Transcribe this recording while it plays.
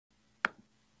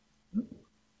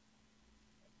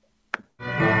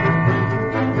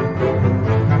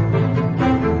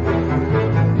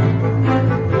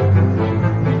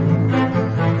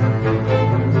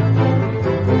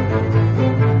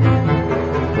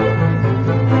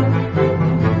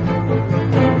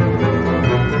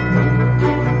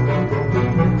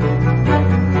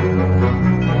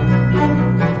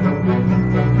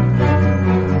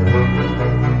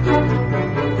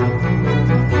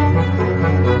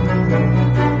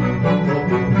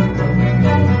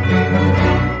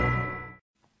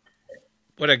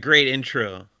What a great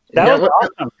intro. That was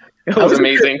awesome. It was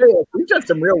amazing. We've got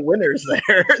some real winners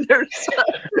there.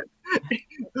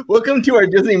 Welcome to our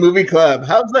Disney Movie Club.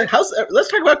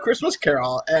 Let's talk about Christmas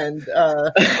Carol. And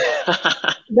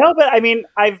no, but I mean,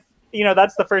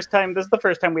 that's the first time. This is the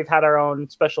first time we've had our own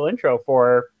special intro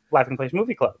for Laughing Place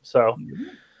Movie Club. So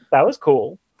that was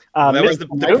cool. That was the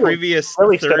previous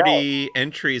really 30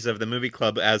 entries of the movie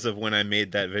club as of when I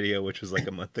made that video, which was like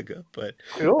a month ago. But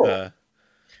cool.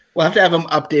 We'll have to have them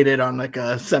updated on like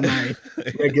a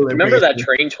semi-regular Remember basis. that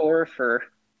train tour for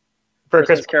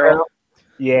Christmas Carol?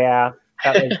 Yeah.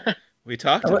 We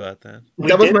talked about that.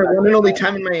 That was my one and only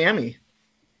time in Miami.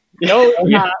 No,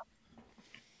 not.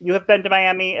 You have been to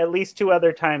Miami at least 2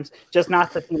 other times, just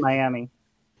not to see Miami.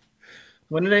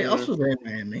 When did I also stay in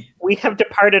Miami? We have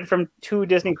departed from 2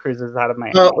 Disney cruises out of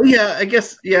Miami. Oh, yeah, I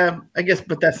guess,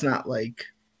 but that's not like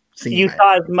seeing You Miami.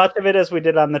 saw as much of it as we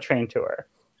did on the train tour.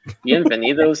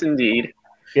 Bienvenidos indeed.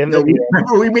 No,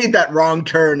 we made that wrong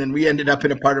turn and we ended up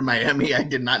in a part of Miami I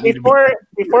did not need to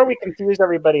be. Before we confuse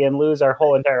everybody and lose our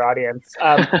whole entire audience,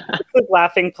 this is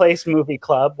Laughing Place Movie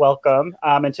Club. Welcome.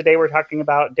 And today we're talking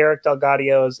about Derek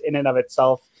DelGaudio's In and of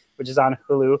Itself, which is on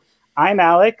Hulu. I'm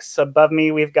Alex. Above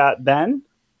me, we've got Ben.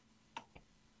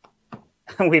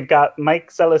 We've got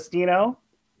Mike Celestino.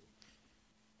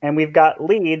 And we've got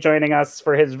Lee joining us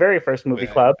for his very first movie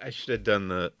club. I should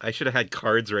have had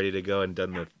cards ready to go and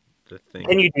done the thing.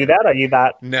 Can you do that? Are you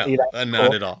that? No, cool?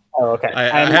 not at all. Oh, okay.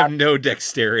 I have no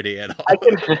dexterity at all. I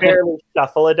can barely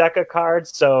shuffle a deck of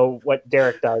cards. So what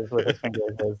Derek does with his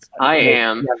fingers is. I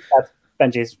am. Yeah, that's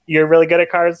Benji's. You're really good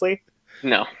at cards, Lee?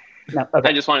 No. Okay.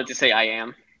 I just wanted to say I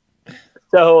am.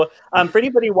 So for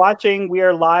anybody watching, we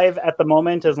are live at the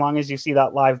moment, as long as you see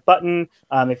that live button.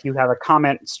 If you have a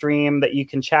comment stream that you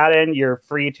can chat in, you're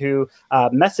free to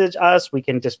message us. We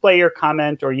can display your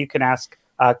comment, or you can ask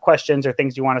questions or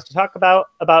things you want us to talk about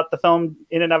the film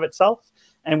in and of itself,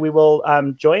 and we will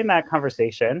join that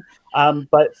conversation.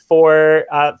 But for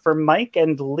Mike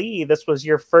and Lee, this was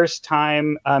your first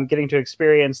time getting to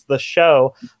experience the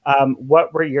show.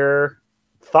 What were your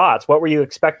thoughts? What were you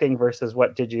expecting versus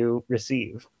what did you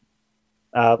receive?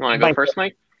 Want to go first,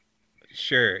 Mike?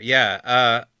 Sure.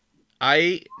 Yeah.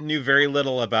 I knew very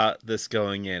little about this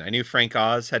going in. I knew Frank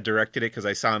Oz had directed it because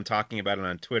I saw him talking about it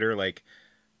on Twitter like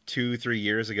 2-3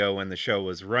 years ago when the show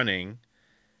was running.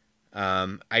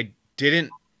 I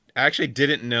actually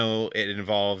didn't know it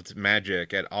involved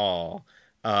magic at all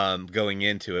going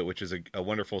into it, which is a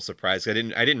wonderful surprise. I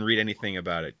didn't read anything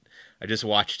about it. I just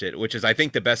watched it, which is, I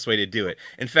think, the best way to do it.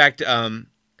 In fact,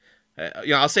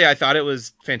 I'll say I thought it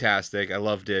was fantastic. I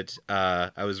loved it.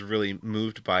 I was really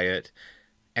moved by it,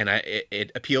 and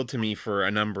it appealed to me for a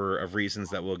number of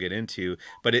reasons that we'll get into.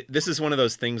 But this is one of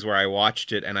those things where I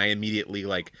watched it and I immediately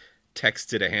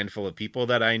texted a handful of people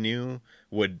that I knew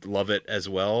would love it as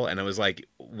well. And I was like,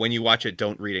 when you watch it,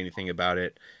 don't read anything about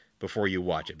it before you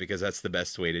watch it, because that's the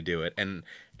best way to do it. And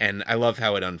I loved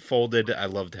how it unfolded. I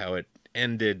loved how it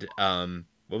ended.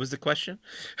 What was the question?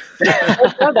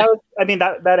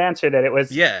 that answered it. It was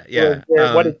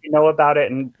what did you know about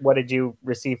it, and what did you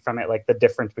receive from it? Like the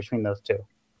difference between those two.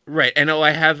 Right. And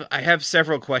I have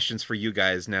several questions for you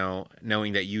guys now,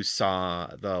 knowing that you saw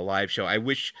the live show. I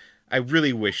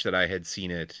really wish that I had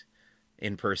seen it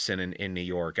in person in New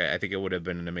York. I think it would have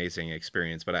been an amazing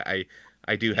experience, but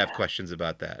I do have questions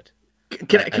about that.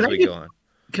 Can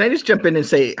I just jump in and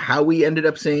say how we ended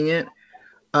up seeing it?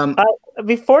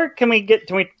 Before, can we get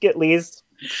Lee's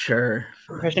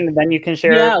question, and then you can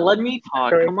share? Yeah, let me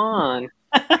talk. Come on.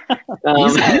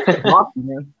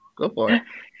 Go for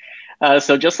it.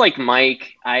 So just like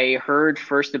Mike, I heard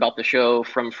first about the show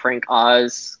from Frank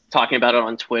Oz talking about it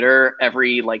on Twitter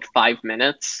every 5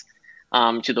 minutes,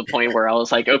 to the point where I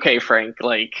was like, okay, Frank,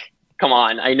 come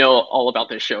on, I know all about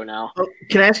this show now. Oh,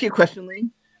 can I ask you a question, Lee?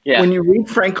 Yeah. When you read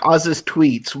Frank Oz's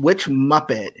tweets, which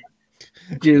Muppet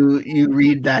do you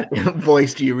read that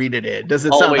voice? Do you read it in? Does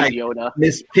it sound like Yoda,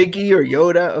 Miss Piggy, or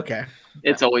Yoda? Okay,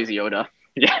 it's always Yoda.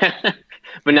 Yeah,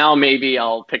 but now maybe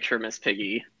I'll picture Miss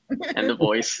Piggy and the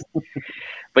voice.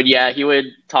 But yeah, he would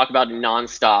talk about it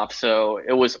nonstop. So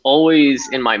it was always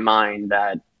in my mind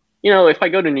that, if I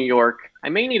go to New York, I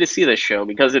may need to see this show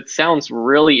because it sounds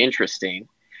really interesting.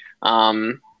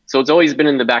 So it's always been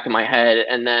in the back of my head.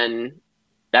 And then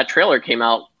that trailer came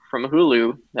out from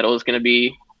Hulu that it was going to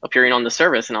be appearing on the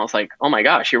service, and I was like, oh my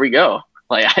gosh, here we go.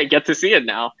 I get to see it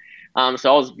now.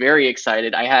 So I was very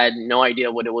excited. I had no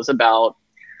idea what it was about.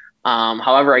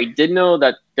 However, I did know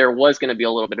that there was going to be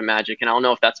a little bit of magic, and I don't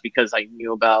know if that's because I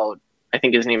knew about, I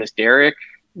think his name is Derek,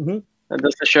 that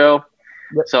does the show.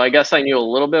 Yep. So I guess I knew a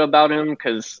little bit about him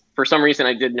because for some reason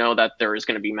I did know that there was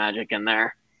going to be magic in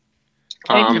there.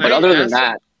 But other than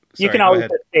that, you can always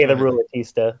say the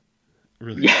Rulatista.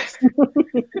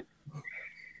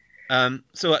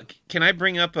 So can I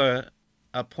bring up a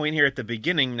point here at the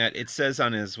beginning that it says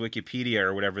on his Wikipedia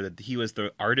or whatever that he was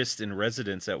the artist in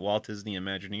residence at Walt Disney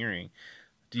Imagineering.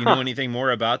 Do you know anything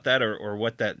more about that or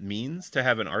what that means to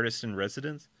have an artist in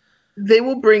residence? They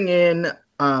will bring in,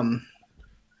 I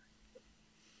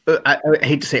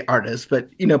hate to say artists, but,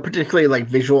 particularly like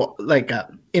visual, like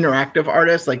interactive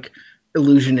artists, like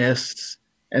illusionists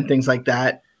and things like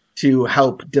that to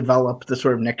help develop the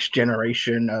sort of next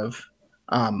generation of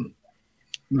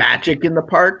magic in the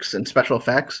parks and special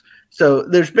effects. So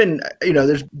there's been,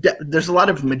 there's a lot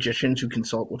of magicians who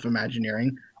consult with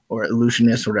Imagineering or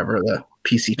illusionists, whatever the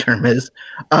PC term is.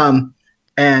 So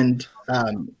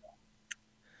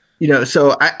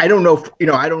I don't know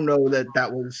I don't know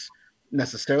that was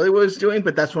necessarily what I was doing,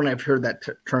 but that's when I've heard that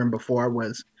term before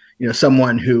was,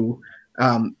 someone who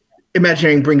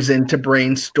Imagineering brings in to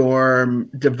brainstorm,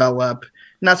 develop,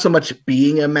 not so much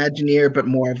being an Imagineer, but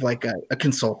more of like a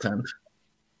consultant.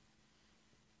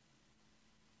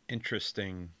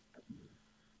 Interesting.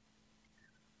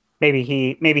 Maybe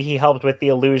he helped with the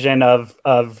illusion of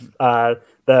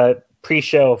the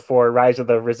pre-show for Rise of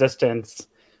the Resistance,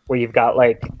 where you've got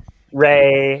like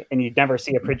Rey and you'd never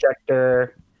see a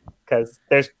projector because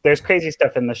there's crazy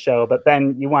stuff in the show, but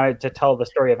then you wanted to tell the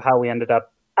story of how we ended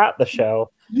up at the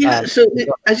show. Yeah,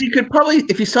 as you could probably,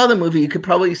 if you saw the movie, you could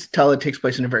probably tell it takes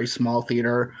place in a very small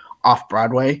theater off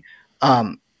Broadway.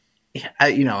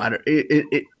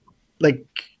 Like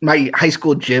my high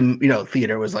school gym,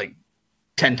 theater was like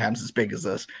 10 times as big as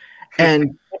this,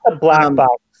 and it's a black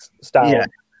box style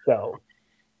show.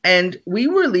 And we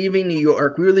were leaving New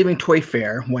York. We were leaving Toy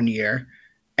Fair one year,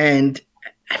 and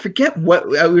I forget what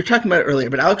we were talking about it earlier.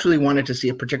 But Alex really wanted to see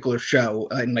a particular show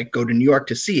and like go to New York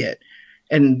to see it.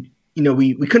 And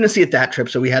we couldn't see it that trip,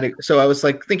 so we had to. So I was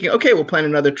like thinking, okay, we'll plan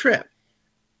another trip.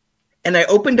 And I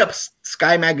opened up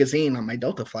Sky Magazine on my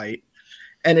Delta flight,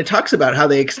 and it talks about how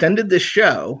they extended this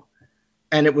show,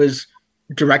 and it was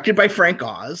directed by Frank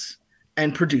Oz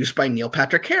and produced by Neil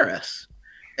Patrick Harris.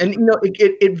 And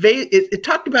it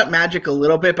talked about magic a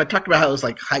little bit, but talked about how it was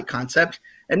like high concept.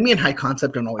 And me and high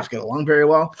concept don't always get along very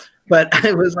well. But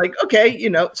I was like, okay,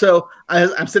 So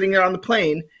I'm sitting there on the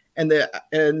plane, and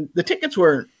the tickets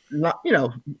were not,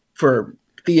 for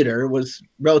theater was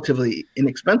relatively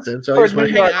inexpensive. So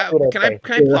can I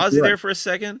pause you there for a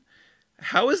second?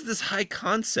 How is this high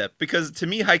concept? Because to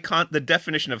me, the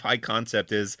definition of high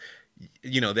concept is,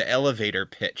 the elevator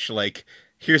pitch. Like,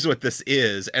 here's what this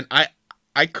is, and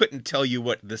I couldn't tell you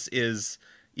what this is,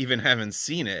 even having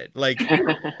seen it. Like,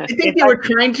 I think they were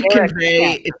trying to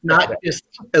convey it's not just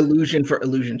illusion for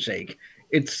illusion's sake.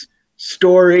 It's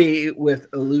story with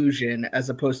illusion, as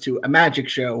opposed to a magic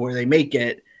show where they make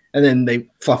it and then they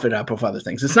fluff it up with other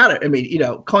things. It's not.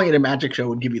 Calling it a magic show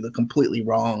would give you the completely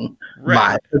wrong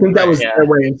vibe. I think that was their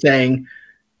way of saying.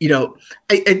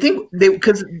 I think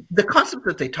because the concept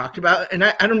that they talked about, and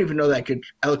I don't even know that I could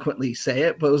eloquently say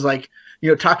it, but it was like,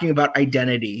 talking about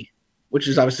identity, which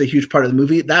is obviously a huge part of the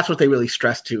movie. That's what they really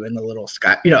stressed to in the little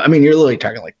sky. You're literally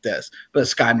talking like this, but a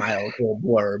Sky Mile little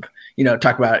blurb,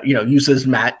 talk about, uses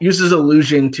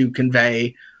illusion to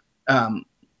convey,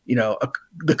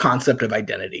 the concept of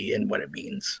identity and what it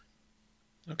means.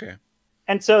 Okay.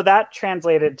 And so that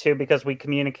translated to, because we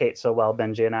communicate so well,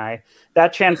 Benji and I,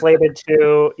 that translated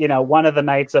to, one of the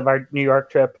nights of our New York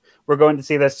trip, we're going to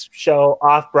see this show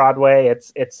off Broadway.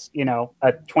 It's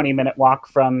a 20-minute walk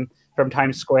from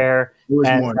Times Square. It was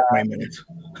more than 20 minutes.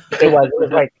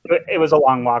 It was a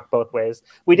long walk both ways.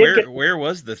 Where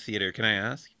was the theater? Can I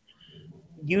ask?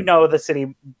 You know the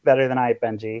city better than I,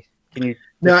 Benji. Can you?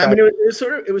 No,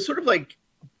 it was sort of like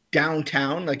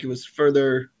downtown. Like it was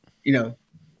further,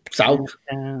 south.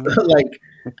 Like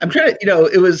I'm trying to,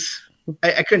 it was.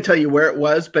 I couldn't tell you where it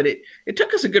was, but it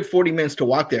took us a good 40 minutes to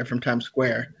walk there from Times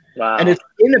Square. Wow. And it's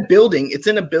in a building.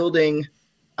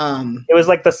 It was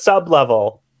like the sub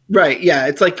level. Right. Yeah.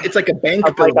 It's like a bank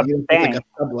building. It's like a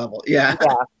sub level. Yeah.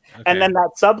 Yeah. Okay. And then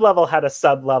that sub level had a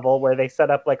sub level where they set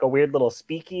up like a weird little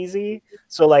speakeasy.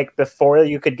 So like before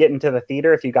you could get into the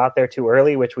theater, if you got there too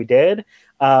early, which we did,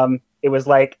 it was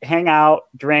like hang out,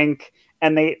 drink,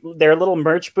 and their little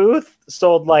merch booth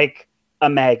sold like a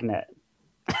magnet.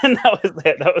 And that was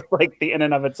it. That was like the in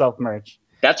and of itself merch.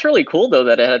 That's really cool though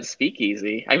that it had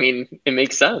speakeasy. I mean, it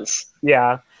makes sense.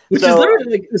 Yeah. Which is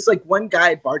literally like it's like one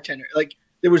guy bartender. Like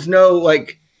there was no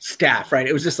like staff, right?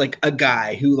 It was just like a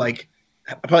guy who like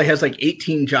probably has like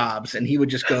 18 jobs, and he would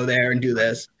just go there and do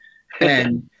this,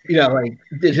 and like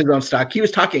did his own stock. He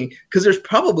was talking because there's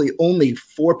probably only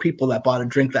 4 people that bought a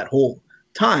drink that whole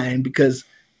time because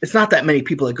it's not that many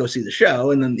people that go see the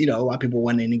show, and then a lot of people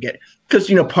went in and get,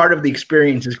 because part of the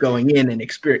experience is going in and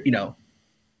experience,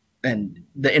 and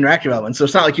the interactive element. So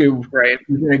it's not like you're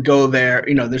going to go there.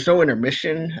 There's no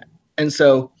intermission, and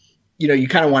so you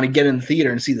kind of want to get in the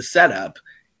theater and see the setup.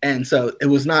 And so it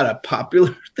was not a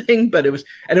popular thing, but it was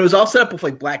all set up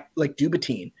with black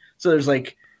duvetine. So there's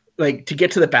like to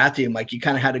get to the bathroom, you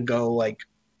kind of had to go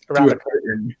around the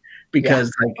curtain,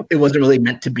 because it wasn't really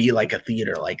meant to be like a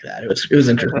theater like that. It was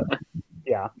interesting.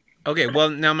 Yeah. Okay, well,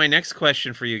 now my next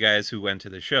question for you guys who went to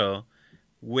the show: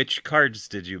 which cards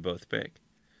did you both pick?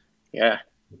 Yeah,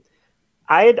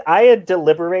 I had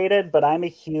deliberated, but I'm a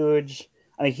huge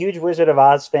Wizard of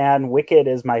Oz fan. Wicked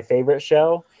is my favorite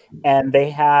show, and they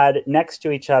had next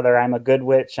to each other, I'm a good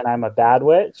witch and I'm a bad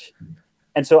witch,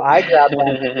 and so I grabbed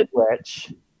one good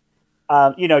witch,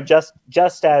 just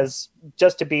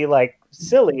to be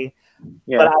silly.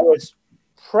 Yeah. But I was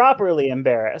properly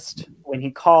embarrassed when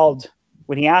he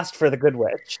asked for the good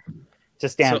witch to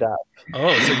stand up.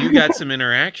 Oh, so you got some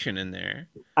interaction in there.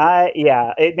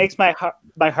 It makes my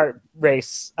heart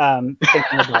race thinking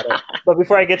about it. But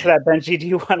before I get to that, Benji, do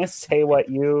you want to say what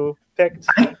you picked?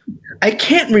 I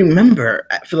can't remember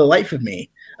for the life of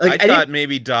me. I thought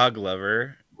maybe Dog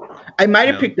Lover. I might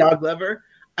have picked Dog Lover.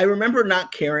 I remember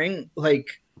not caring,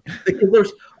 because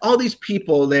there's all these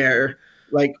people there,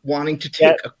 wanting to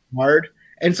take a card,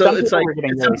 and so it's I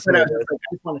just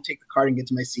want to take the card and get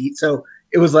to my seat. So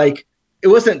it was it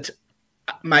wasn't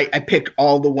I picked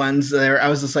all the ones there. I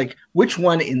was just which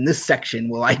one in this section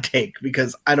will I take,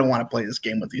 because I don't want to play this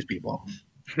game with these people.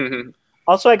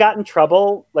 Also, I got in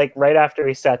trouble right after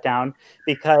we sat down,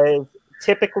 because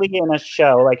typically in a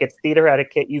show, it's theater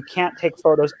etiquette, you can't take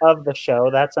photos of the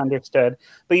show. That's understood.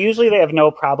 But usually they have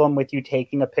no problem with you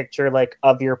taking a picture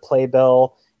of your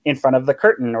playbill in front of the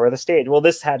curtain or the stage. Well,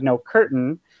 this had no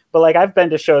curtain, but I've been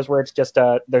to shows where it's just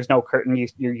there's no curtain.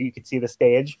 You could see the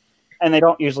stage, and they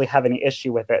don't usually have any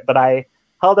issue with it. But I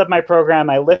held up my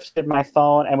program, I lifted my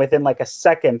phone, and within a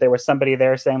second, there was somebody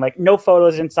there saying no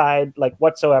photos inside,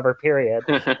 whatsoever, period.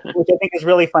 Which I think is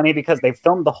really funny, because they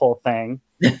filmed the whole thing.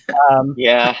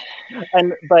 Yeah.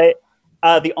 But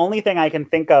the only thing I can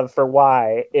think of for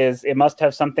why is it must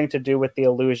have something to do with the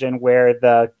illusion where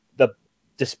the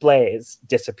displays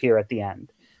disappear at the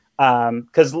end.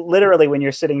 Because literally when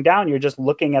you're sitting down, you're just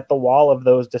looking at the wall of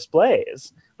those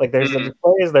displays. There's the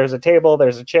displays, there's a table,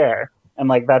 there's a chair,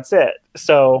 and that's it.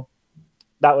 So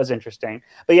that was interesting.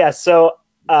 But yeah, so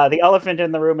the elephant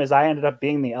in the room is I ended up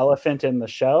being the elephant in the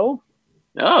show.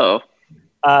 Oh.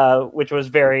 Which was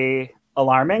very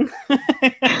alarming.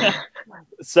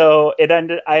 So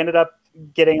I ended up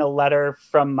getting a letter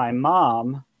from my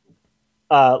mom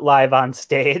live on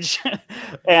stage.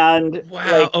 And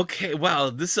wow, okay, wow,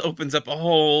 this opens up a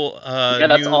whole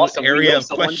new awesome area of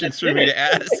questions for me to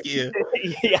ask you.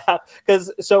 Yeah,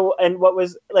 because what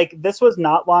was this was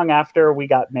not long after we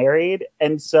got married,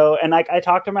 and I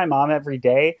talk to my mom every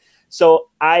day, so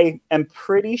I am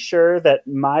pretty sure that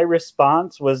my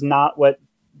response was not what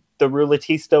the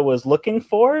roulettista was looking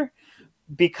for,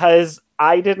 because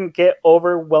I didn't get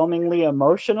overwhelmingly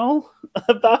emotional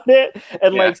about it.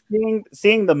 And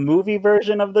seeing the movie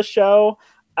version of the show,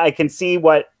 I can see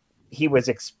what he was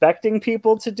expecting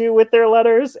people to do with their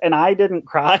letters, and I didn't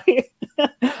cry.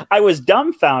 I was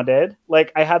dumbfounded.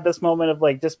 I had this moment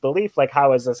of disbelief,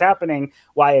 how is this happening?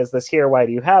 Why is this here? Why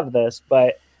do you have this?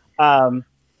 But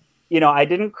I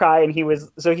didn't cry, and he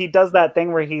does that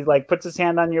thing where he puts his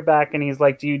hand on your back and he's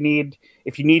if you need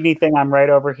anything, I'm right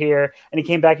over here. And he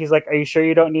came back, he's are you sure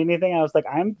you don't need anything? I was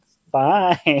I'm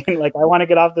fine. I want to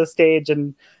get off the stage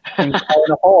and crawl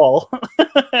in a hole.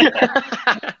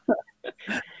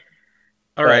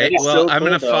 All right. Well, I'm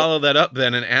going to follow that up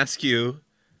then and ask you,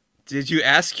 did you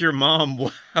ask your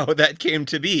mom how that came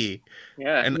to be?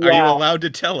 Yeah. And are you allowed to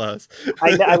tell us?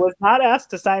 I was not asked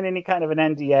to sign any kind of an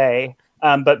NDA.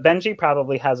 But Benji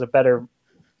probably has a better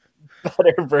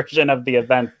version of the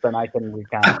event than I can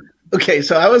recount. Okay,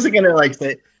 so I wasn't gonna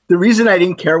say the reason I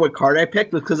didn't care what card I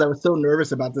picked was because I was so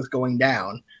nervous about this going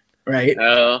down, right?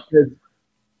 Oh.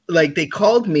 They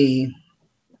called me.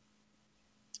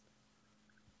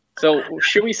 So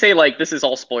should we say this is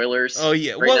all spoilers? Oh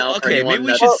yeah. Well, okay. Maybe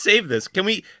we should save this. Can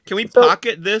we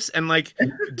pocket this and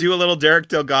do a little Derek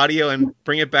DelGaudio and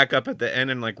bring it back up at the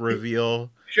end and reveal?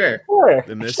 Sure.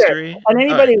 The mystery. Sure. And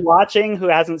anybody watching who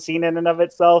hasn't seen it in and of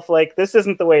itself, this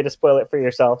isn't the way to spoil it for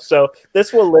yourself. So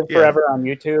this will live forever on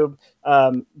YouTube.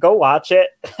 Go watch it,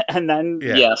 and then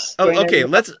yes. Oh, okay.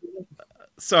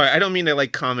 Sorry, I don't mean to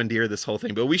commandeer this whole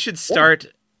thing, but we should start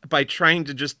by trying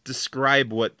to just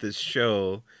describe what this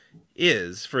show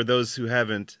is for those who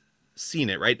haven't seen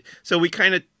it, right? So we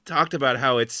kind of talked about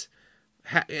how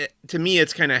to me,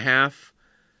 it's kind of half.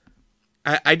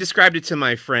 I described it to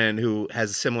my friend who has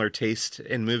a similar taste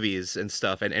in movies and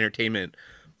stuff and entertainment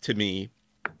to me.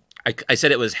 I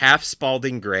said it was half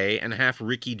Spalding Gray and half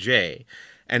Ricky Jay.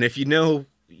 And if you know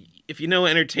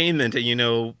entertainment and you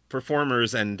know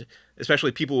performers and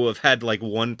especially people who have had like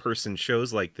one person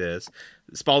shows like this,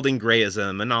 Spalding Gray is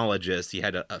a monologist. He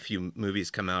had a few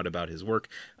movies come out about his work.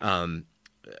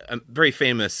 Very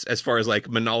famous as far as like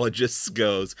monologists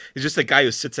goes. He's just a guy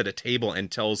who sits at a table and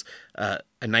tells a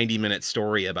 90-minute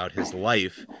story about his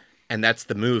life, and that's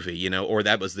the movie, you know, or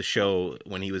that was the show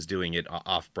when he was doing it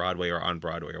off Broadway or on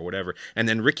Broadway or whatever. And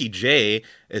then Ricky Jay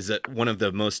is one of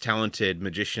the most talented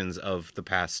magicians of the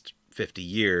past 50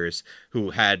 years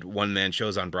who had one-man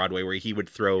shows on Broadway where he would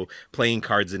throw playing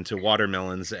cards into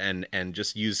watermelons and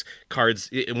just use cards.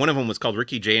 One of them was called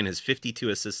Ricky Jay and his 52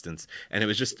 assistants, and it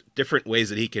was just different ways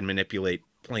that he can manipulate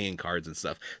playing cards and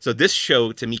stuff. So this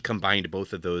show to me combined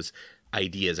both of those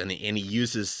ideas, and he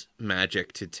uses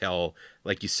magic to tell,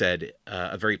 like you said,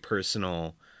 a very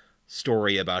personal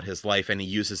story about his life, and he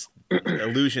uses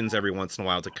illusions every once in a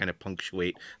while to kind of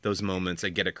punctuate those moments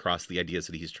and get across the ideas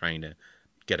that he's trying to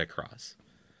get across.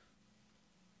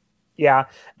 Yeah,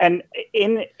 and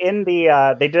in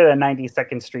the they did a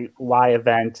 92nd Street Y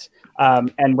event,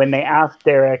 and when they asked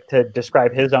Derek to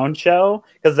describe his own show,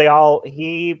 because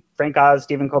Frank Oz,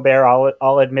 Stephen Colbert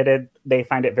all admitted they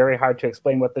find it very hard to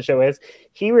explain what the show is.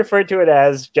 He referred to it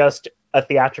as just a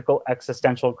theatrical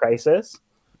existential crisis.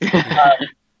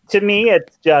 To me,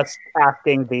 it's just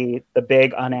asking the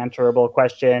big unanswerable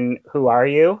question, "Who are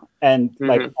you?" and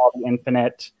like all the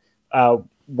infinite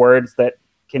words that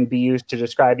can be used to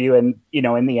describe you. And, you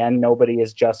know, in the end, nobody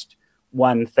is just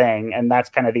one thing. And that's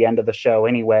kind of the end of the show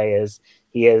anyway, is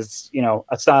he is, you know,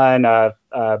 a son, like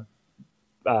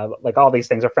all these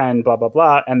things, a friend, blah, blah,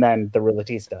 blah. And then the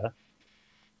relatista.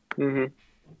 Mm-hmm.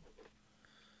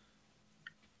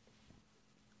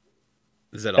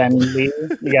 Is that Ben all? Lee,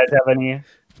 you guys have any,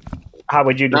 how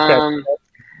would you describe it?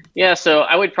 Yeah, so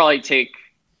I would probably take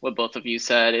what both of you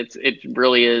said. It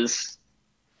really is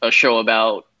a show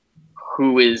about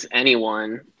who is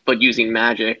anyone, but using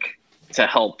magic to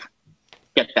help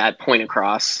get that point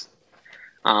across,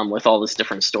 with all these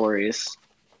different stories.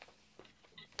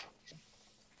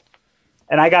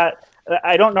 And I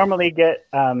don't normally get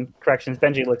corrections.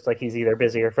 Benji looks like he's either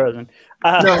busy or frozen.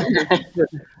 No,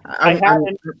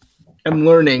 I'm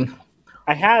learning.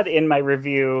 I had in my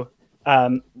review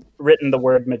written the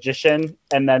word magician,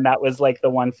 and then that was like the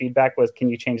one feedback was, can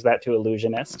you change that to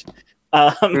illusionist?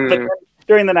 But then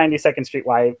during the 92nd Street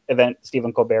Y event,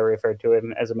 Stephen Colbert referred to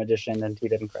him as a magician, and he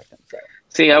didn't correct him. So.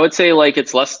 See, I would say like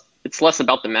it's less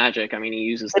about the magic. I mean, he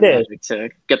uses the magic to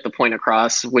get the point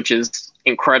across, which is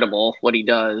incredible what he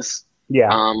does.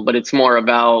 Yeah. But it's more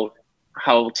about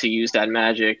how to use that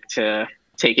magic to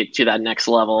take it to that next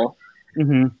level.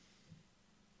 Mm-hmm.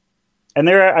 And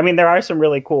there are some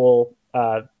really cool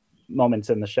moments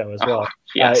in the show as well.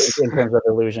 Yes. In terms of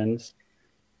illusions.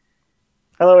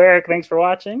 Hello, Eric. Thanks for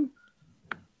watching.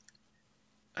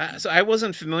 So I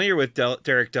wasn't familiar with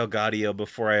Derek DelGaudio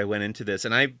before I went into this,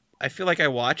 and I feel like I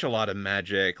watch a lot of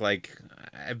magic. Like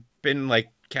I've been like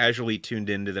casually tuned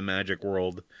into the magic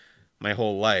world my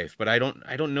whole life, but I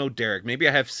don't know Derek. Maybe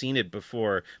I have seen it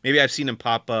before. Maybe I've seen him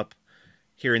pop up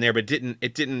here and there, but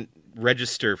it didn't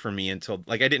register for me until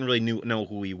like I didn't really know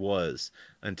who he was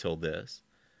until this.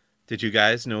 Did you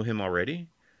guys know him already?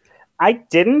 I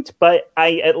didn't, but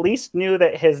I at least knew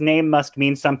that his name must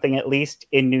mean something, at least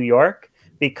in New York,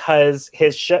 because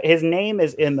his name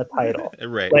is in the title.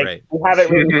 Right, like, right. We have it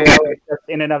written below just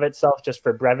in and of itself, just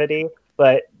for brevity.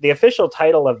 But the official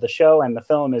title of the show and the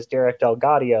film is Derek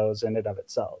DelGaudio's in and of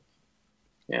itself.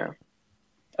 Yeah.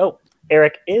 Oh,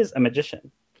 Eric is a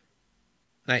magician.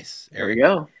 Nice. There we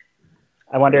go.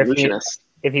 I wonder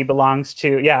if he belongs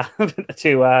to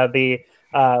the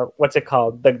what's it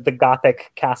called, the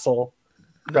Gothic castle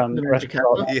from the Magic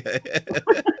Castle. Yeah.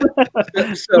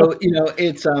 So you know,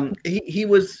 it's he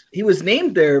was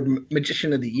named their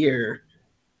Magician of the Year.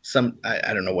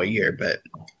 I don't know what year, but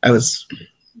I was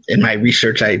in my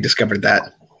research I discovered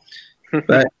that.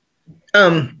 But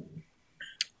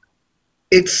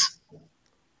it's,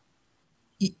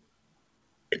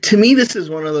 to me, this is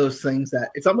one of those things that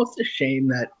it's almost a shame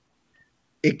that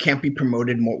it can't be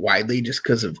promoted more widely just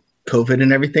because of COVID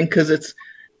and everything. Because it's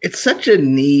such a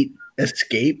neat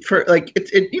escape for like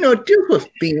it deals with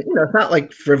being, it's not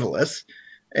like frivolous,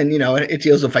 and it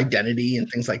deals with identity and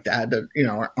things like that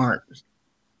aren't,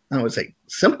 I would say,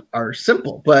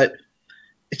 simple, but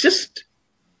it's just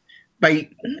by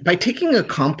taking a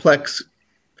complex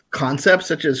concept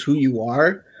such as who you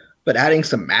are, but adding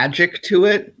some magic to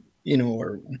it,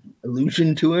 or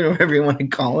illusion to it, or whatever you want to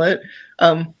call it,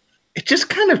 it just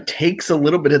kind of takes a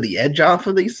little bit of the edge off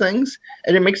of these things,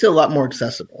 and it makes it a lot more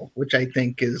accessible, which I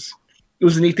think it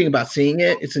was a neat thing about seeing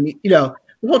it. It's a neat, the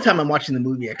whole time I'm watching the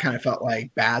movie, I kind of felt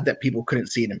like bad that people couldn't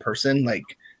see it in person. Like,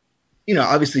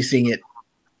 obviously seeing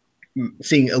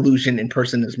illusion in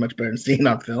person is much better than seeing it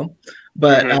on film.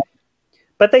 But,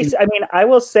 I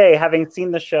will say, having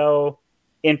seen the show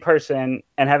in person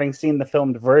and having seen the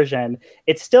filmed version,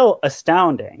 it's still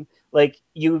astounding. Like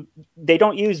they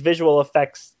don't use visual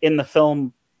effects in the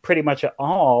film pretty much at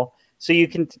all. So you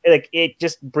can it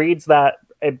just breathes that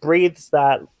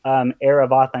air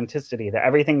of authenticity that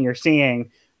everything you're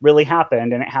seeing really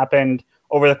happened, and it happened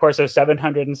over the course of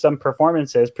 700 and some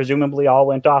performances. Presumably all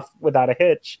went off without a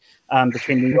hitch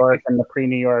between New York and the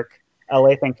pre-New York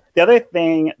LA thing. The other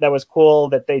thing that was cool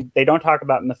that they don't talk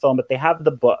about in the film, but they have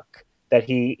the book that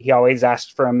he always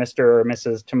asked for a Mr. or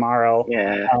Mrs. Tomorrow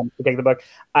to take the book.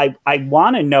 I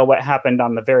want to know what happened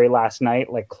on the very last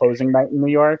night, like closing night in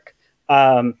New York.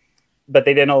 But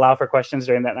they didn't allow for questions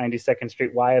during that 92nd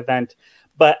Street Y event.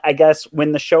 But I guess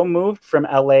when the show moved from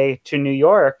LA to New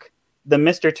York, the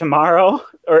Mr. Tomorrow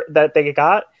that they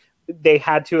got, they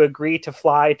had to agree to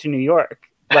fly to New York,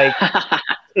 like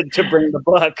to bring the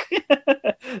book.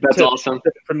 That's awesome. To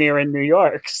the premiere in New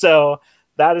York. So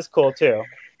that is cool too.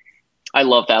 I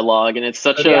love that log, and it's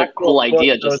such a cool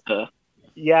idea just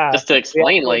to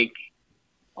explain like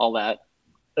all that.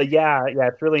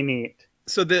 It's really neat.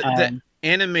 So the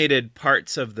animated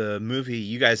parts of the movie,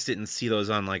 you guys didn't see those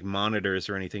on like monitors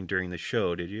or anything during the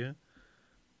show, did you?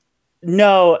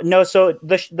 No. So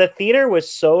the theater was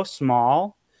so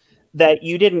small that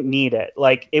you didn't need it.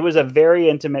 Like it was a very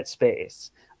intimate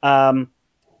space. Like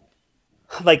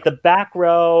the back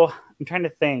row, I'm trying to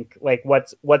think like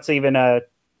what's even a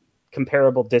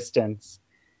comparable distance.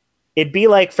 It'd be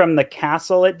like from the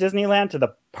castle at Disneyland to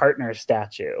the partner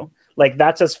statue. Like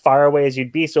that's as far away as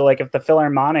you'd be. So like if the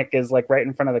Philharmonic is like right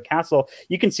in front of the castle,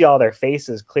 you can see all their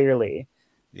faces clearly.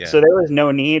 Yeah. So there was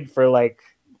no need for like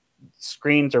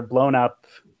screens or blown up.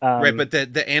 Right, but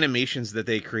the animations that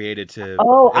they created to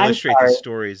illustrate the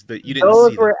stories that you didn't see.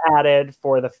 Those were added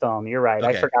for the film. You're right.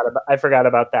 Okay. I forgot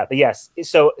about that. But yes,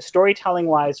 so storytelling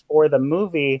wise for the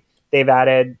movie, they've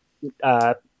added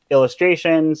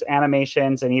illustrations,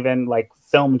 animations, and even like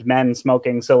filmed men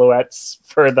smoking silhouettes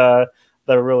for the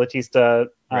Rulatista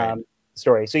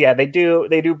story. So yeah, they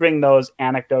do bring those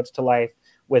anecdotes to life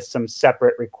with some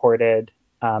separate recorded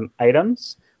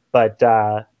items, but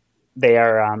they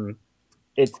are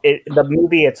the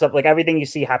movie itself, like everything you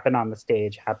see happen on the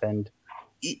stage happened.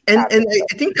 And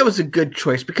I think that was a good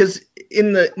choice because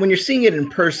when you're seeing it in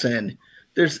person,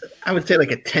 there's, I would say,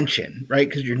 like a tension, right?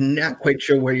 Because you're not quite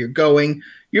sure where you're going.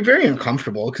 You're very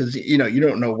uncomfortable because you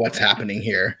don't know what's happening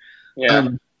here. Yeah.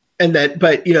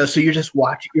 So you're just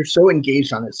watching. You're so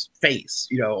engaged on his face,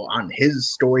 on his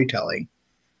storytelling,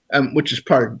 which is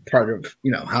part of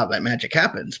how that magic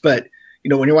happens. But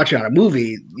when you're watching on a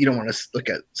movie, you don't want to look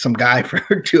at some guy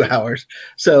for 2 hours.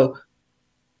 So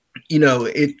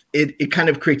it kind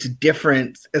of creates a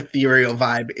different ethereal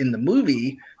vibe in the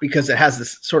movie because it has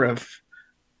this sort of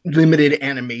limited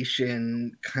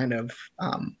animation kind of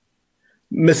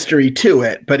mystery to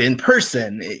it. But in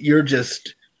person, you're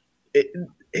just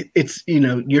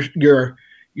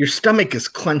your stomach is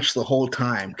clenched the whole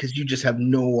time because you just have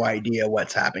no idea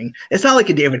what's happening. It's not like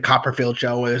a David Copperfield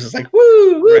show where it's just like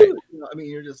woo woo. Right.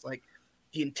 You're just like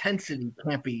the intensity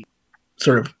can't be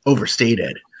sort of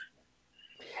overstated.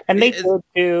 And they did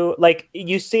do, like,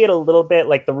 you see it a little bit,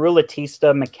 like the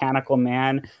Rulatista mechanical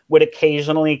man would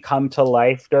occasionally come to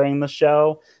life during the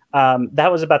show.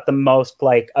 That was about the most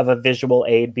like of a visual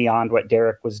aid beyond what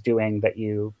Derek was doing that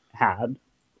you had.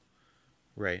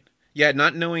 Right. Yeah,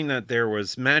 not knowing that there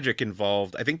was magic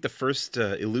involved. I think the first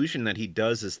illusion that he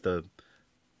does is the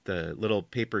little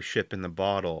paper ship in the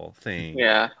bottle thing.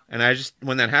 Yeah. And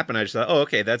when that happened, I just thought, oh,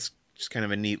 okay, that's just kind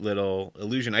of a neat little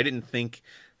illusion. I didn't think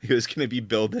he was going to be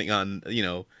building on,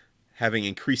 having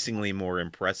increasingly more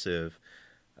impressive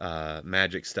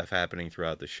magic stuff happening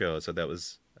throughout the show. So that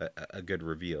was a good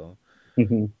reveal.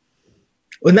 Mm-hmm.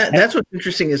 Well, that's what's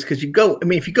interesting is because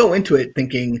if you go into it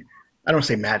thinking, I don't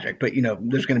say magic, but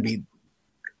there's going to be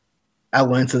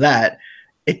elements of that.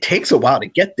 It takes a while to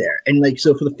get there, and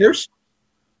so for the first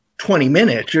 20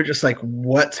 minutes, you're just like,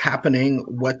 what's happening?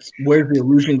 Where's the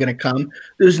illusion going to come?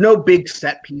 There's no big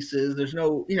set pieces. There's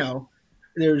no,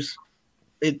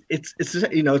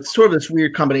 it's sort of this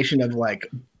weird combination of like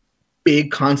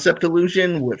big concept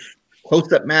illusion with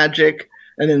close-up magic,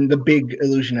 and then the big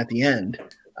illusion at the end.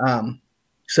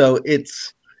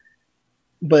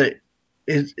 But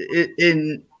is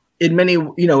in many,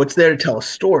 it's there to tell a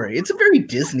story. It's a very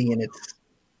Disney in its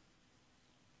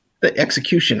the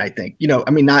execution, I think.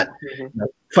 I mean, not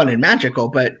fun and magical,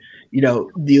 but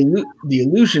the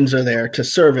illusions are there to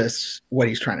service what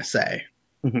he's trying to say.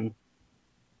 Mm-hmm.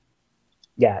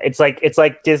 Yeah, it's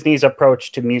like Disney's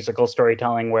approach to musical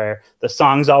storytelling, where the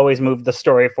songs always move the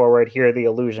story forward. Here, the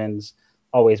illusions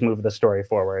always move the story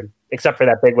forward, except for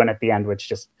that big one at the end, which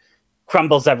just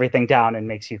crumbles everything down and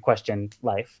makes you question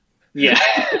life. Yeah.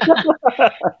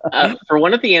 For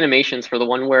one of the animations, for the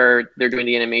one where they're doing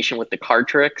the animation with the card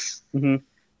tricks,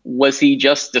 was he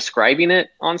just describing it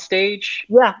on stage?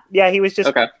 Yeah, he was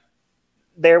just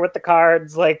there with the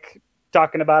cards, like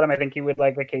talking about them. I think he would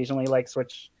like occasionally like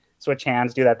switch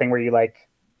hands, do that thing where you like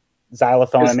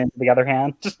xylophone him into the other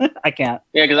hand. I can't.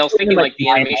 Yeah, because I was thinking like the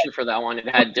animation for that one, it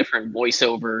had different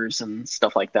voiceovers and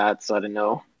stuff like that, so I didn't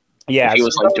know. Yeah, if he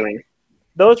was like doing.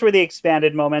 Those were the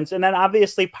expanded moments, and then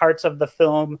obviously parts of the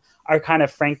film are kind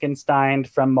of Frankensteined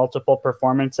from multiple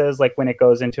performances, like when it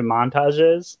goes into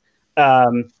montages,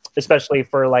 especially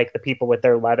for like the people with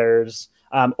their letters.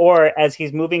 Or as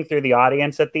he's moving through the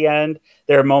audience at the end,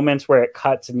 there are moments where it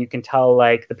cuts and you can tell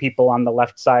like the people on the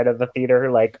left side of the theater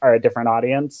like are a different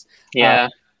audience. Yeah.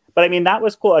 But I mean, that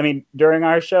was cool. I mean, during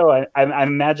our show, I'm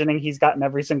imagining he's gotten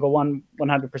every single one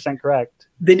 100% correct.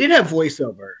 They did have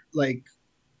voiceover, like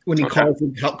when he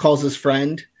calls his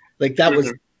friend, like that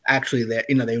was actually that,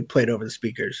 they would play it over the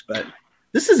speakers. But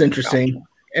this is interesting.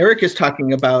 Eric is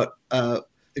talking about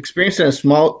experience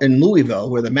in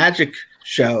Louisville, where the magic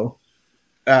show,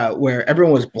 where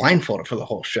everyone was blindfolded for the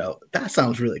whole show. That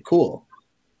sounds really cool.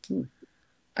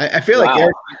 I feel like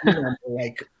Eric,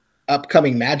 like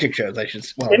upcoming magic shows.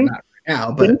 Not right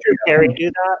now, but didn't Drew Carey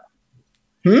do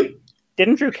that?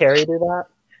 Didn't Drew Carey do that?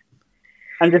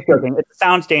 I'm just joking. It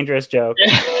sounds dangerous joke.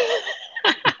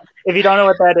 If you don't know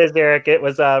what that is, Derek, it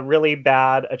was a really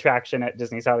bad attraction at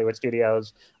Disney's Hollywood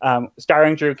Studios,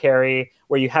 starring Drew Carey,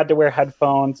 where you had to wear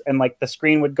headphones and like the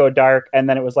screen would go dark, and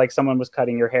then it was like someone was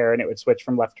cutting your hair and it would switch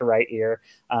from left to right ear.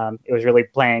 It was really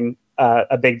playing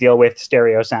a big deal with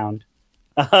stereo sound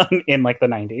in like the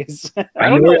 90s. I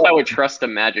don't know if I would trust a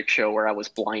magic show where I was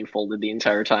blindfolded the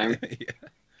entire time. Yeah.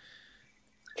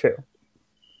 True.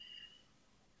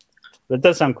 That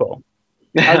does sound cool.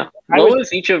 What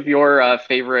was each of your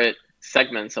favorite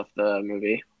segments of the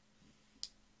movie?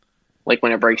 Like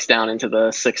when it breaks down into the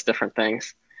 6 different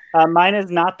things. Mine is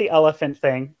not the elephant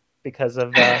thing because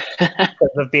of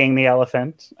being the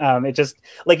elephant. It just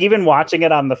like even watching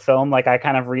it on the film, like I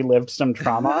kind of relived some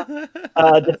trauma.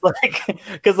 Just like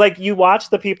because like you watch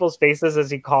the people's faces as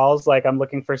he calls, like I'm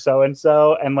looking for so and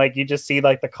so, and like you just see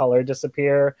like the color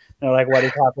disappear. And they're like, "What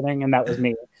is happening?" And that was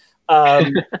me.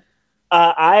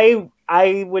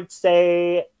 I would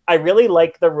say I really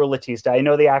like the Ruletista. I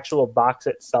know the actual box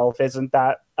itself isn't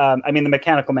that. I mean, the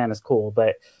Mechanical Man is cool,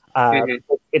 but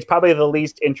it's probably the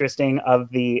least interesting of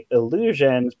the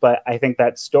illusions. But I think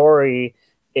that story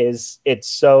it's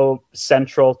so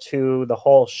central to the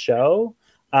whole show,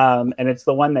 and it's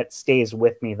the one that stays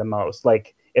with me the most.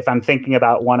 Like if I'm thinking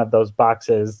about one of those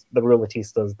boxes, the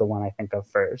Ruletista is the one I think of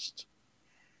first.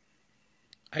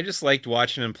 I just liked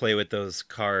watching him play with those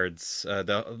cards.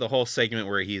 The whole segment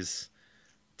where he's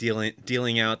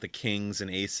dealing out the kings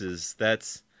and aces.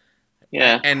 That's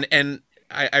And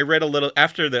I read a little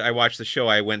after I watched the show.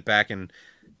 I went back and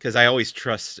because I always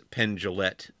trust Penn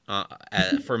Jillette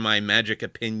for my magic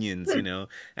opinions, and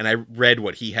I read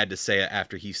what he had to say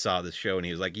after he saw the show, and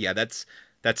he was like, "Yeah, that's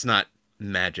not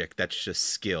magic. That's just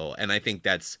skill." And I think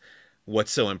that's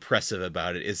what's so impressive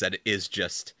about it is that it is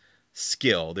just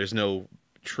skill. There's no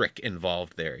trick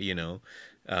involved there,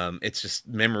 it's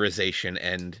just memorization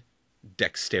and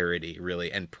dexterity,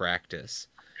 really, and practice.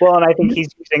 Well, and I think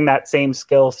he's using that same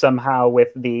skill somehow with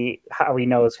how he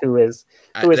knows who is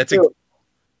that's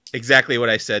exactly what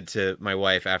I said to my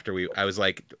wife after I was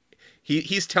like,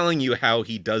 he's telling you how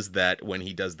he does that when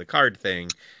he does the card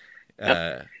thing.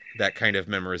 That kind of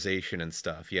memorization and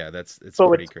stuff. Yeah, it's so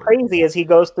pretty what's crazy is he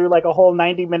goes through like a whole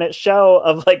 90-minute show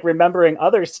of like remembering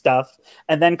other stuff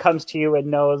and then comes to you and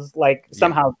knows like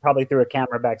somehow probably through a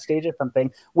camera backstage or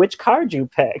something which card you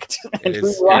picked. It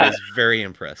is very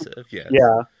impressive. Yeah.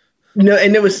 Yeah. No,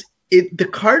 and the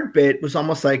card bit was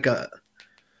almost like an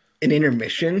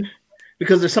intermission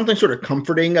because there's something sort of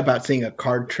comforting about seeing a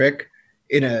card trick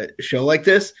in a show like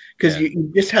this, because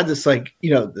you just had this like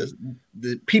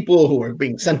the people who are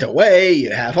being sent away,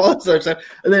 you have all this other stuff,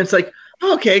 and then it's like,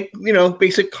 oh, okay,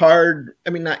 basic card. I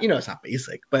mean, not it's not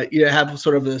basic, but you have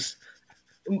sort of this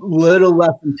little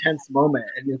less intense moment,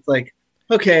 and it's like,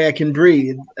 okay, I can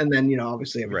breathe, and then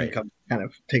obviously everything comes kind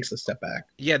of takes a step back.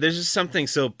 Yeah, there's just something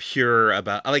so pure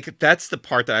about, like, that's the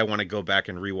part that I want to go back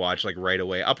and rewatch, like, right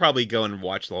away. I'll probably go and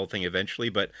watch the whole thing eventually,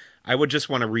 but I would just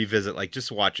want to revisit, like,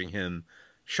 just watching him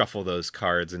shuffle those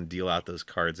cards and deal out those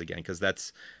cards again, because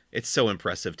it's so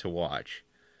impressive to watch.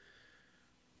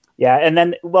 Yeah, and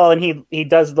then, well, and he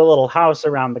does the little house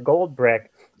around the gold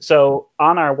brick. So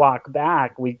on our walk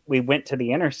back, we went to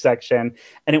the intersection,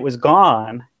 and it was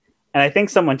gone, and I think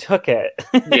someone took it.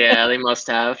 Yeah, they must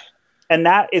have. And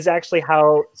that is actually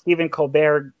how Stephen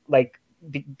Colbert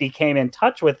became in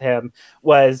touch with him.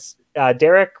 Was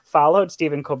Derek followed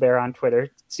Stephen Colbert on Twitter.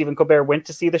 Stephen Colbert went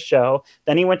to see the show.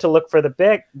 Then he went to look for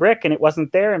the brick, and it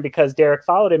wasn't there. And because Derek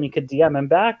followed him, he could DM him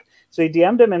back. So he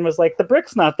DM'd him and was like, "The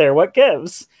brick's not there. What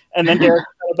gives?" And then Derek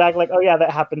called back like, "Oh yeah,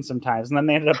 that happens sometimes." And then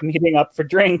they ended up meeting up for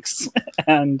drinks,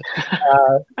 and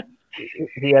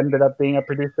he ended up being a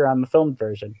producer on the filmed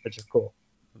version, which is cool.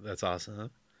 That's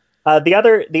awesome. The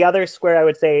other square I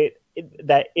would say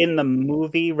that in the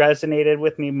movie resonated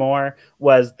with me more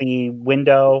was the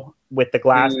window with the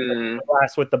glass, the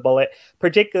glass with the bullet,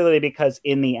 particularly because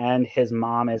in the end his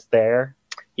mom is there.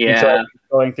 Yeah. So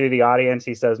going through the audience,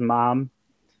 he says, "Mom."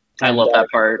 I love that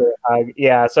part.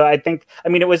 Yeah. So I think, I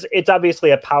mean, it's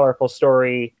obviously a powerful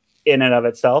story in and of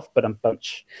itself, but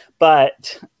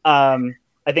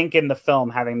I think in the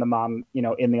film, having the mom,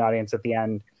 in the audience at the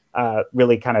end,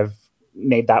 really kind of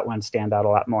made that one stand out a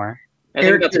lot more. I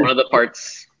think that's one of the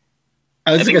parts.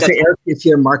 I was going to say, Eric is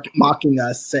here mocking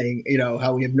us, saying,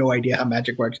 how we have no idea how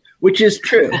magic works, which is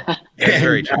true. That's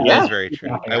very true. Yeah. That's very true.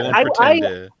 I won't pretend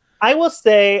to. I will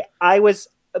say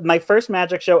my first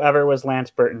magic show ever was Lance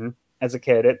Burton as a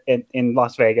kid in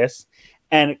Las Vegas.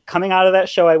 And coming out of that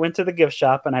show, I went to the gift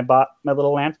shop and I bought my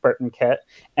little Lance Burton kit.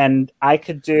 And I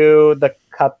could do the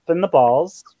cup and the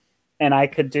balls. And I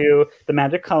could do the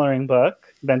magic coloring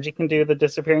book. Benji can do the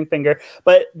disappearing finger.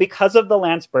 But because of the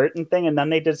Lance Burton thing, and then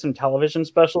they did some television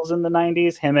specials in the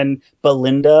 90s, him and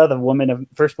Belinda, the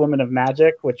first woman of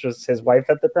magic, which was his wife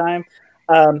at the time.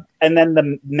 And then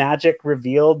the magic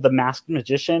revealed, the masked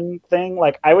magician thing.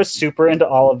 Like, I was super into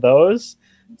all of those.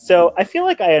 So I feel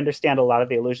like I understand a lot of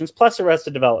the illusions, plus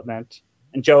Arrested Development.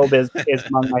 And Job is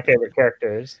among my favorite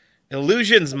characters.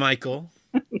 Illusions, Michael.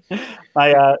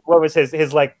 What was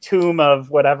his like tomb of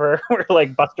whatever, where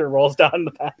like Buster rolls down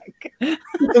the back.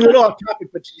 It's a little off topic,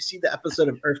 but did you see the episode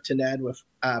of Earth to Ned with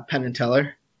Penn and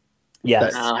Teller?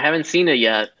 Yes. I haven't seen it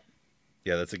yet.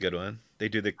 Yeah, that's a good one. They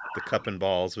do the cup and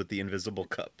balls with the invisible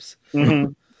cups.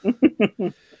 Mm-hmm.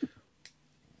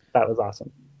 That was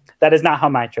awesome. That is not how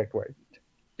my trick worked.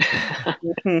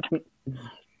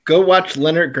 Go watch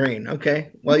Leonard Green, okay?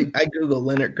 Well, I Google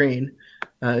Leonard Green.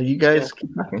 You guys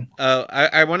keep talking.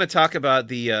 I want to talk about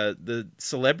the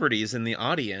celebrities in the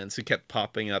audience who kept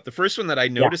popping up. The first one that I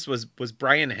noticed was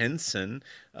Brian Henson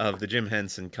of the Jim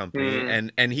Henson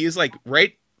Company, and he was like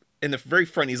right in the very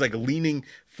front. He's like leaning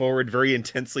forward, very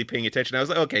intensely paying attention. I was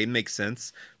like, okay, it makes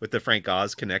sense with the Frank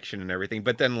Oz connection and everything.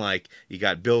 But then like you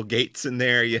got Bill Gates in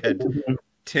there. You had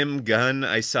Tim Gunn.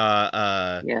 I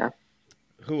saw.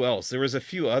 Who else? There was a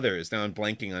few others. Now I'm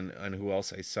blanking on who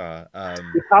else I saw.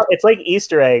 It's like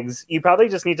Easter eggs. You probably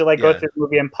just need to like go through the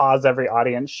movie and pause every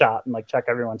audience shot and like check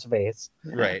everyone's face.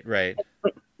 Right.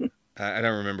 I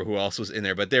don't remember who else was in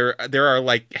there, but there are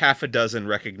like half a dozen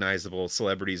recognizable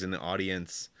celebrities in the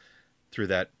audience through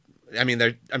that. I mean,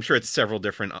 I'm sure it's several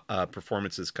different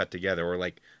performances cut together, or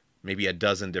like maybe a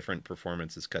dozen different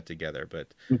performances cut together.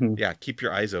 But yeah, keep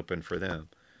your eyes open for them.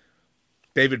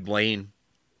 David Blaine.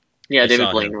 Yeah,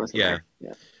 David Blaine was there.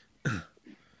 Yeah.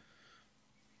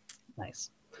 Nice.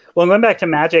 Well, going back to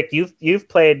Magic, you've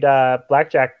played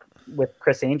blackjack with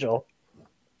Chris Angel.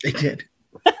 I did.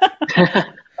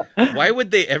 Why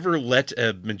would they ever let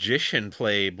a magician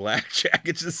play blackjack?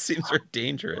 It just seems very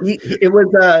dangerous. It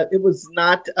was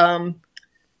not.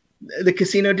 The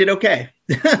casino did okay.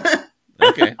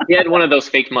 Okay. He had one of those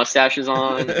fake mustaches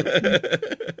on.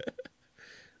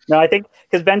 No, I think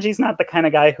because Benji's not the kind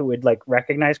of guy who would like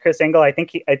recognize Chris Angel. I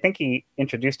think he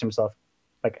introduced himself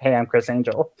like, "Hey, I'm Chris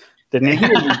Angel," didn't he?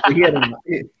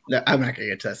 No, I'm not gonna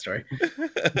get to that story.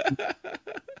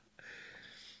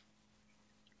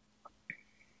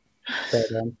 But,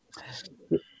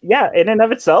 yeah, in and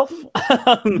of itself.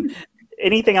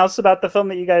 Anything else about the film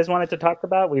that you guys wanted to talk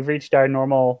about? We've reached our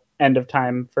normal end of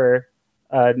time for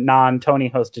a non-Tony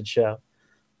hosted show.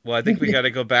 Well, I think we got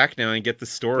to go back now and get the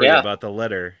story about the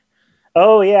letter.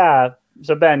 Oh yeah.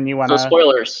 So Ben, you want to? So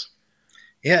spoilers.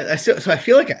 Yeah. So I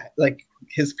feel like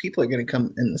his people are going to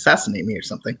come and assassinate me or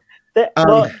something.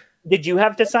 Well, did you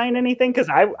have to sign anything? Because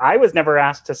I was never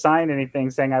asked to sign anything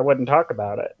saying I wouldn't talk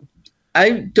about it.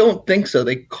 I don't think so.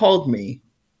 They called me.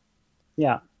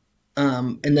 Yeah.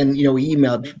 And then, we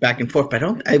emailed back and forth, but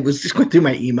I was just going through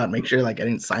my email to make sure like I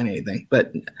didn't sign anything,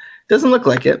 but it doesn't look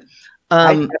like it.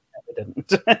 I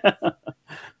didn't.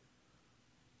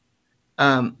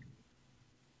 And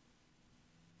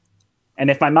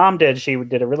if my mom did, she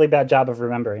did a really bad job of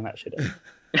remembering that she did.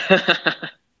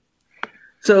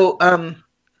 So, I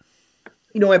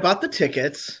bought the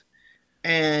tickets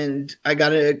and I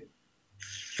got a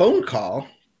phone call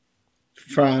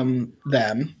from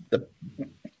them,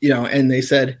 and they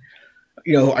said,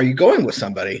 are you going with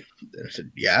somebody? And I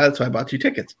said, yeah, that's why I bought 2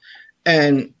 tickets.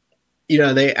 And,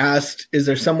 they asked, is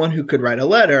there someone who could write a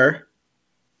letter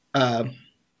that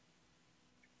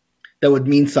would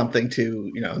mean something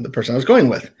to, the person I was going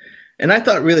with? And I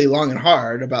thought really long and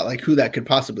hard about like who that could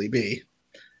possibly be.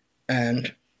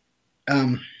 And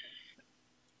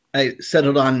I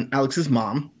settled on Alex's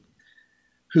mom,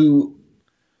 who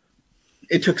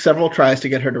it took several tries to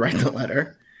get her to write the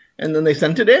letter, and then they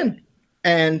sent it in.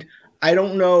 And I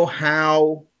don't know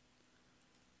how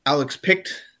Alex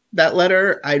picked that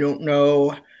letter. I don't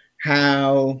know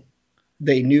how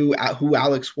they knew who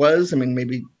Alex was. I mean,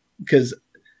 maybe because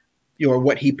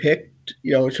what he picked,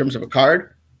 in terms of a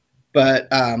card. But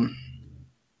well,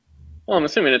 I'm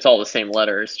assuming it's all the same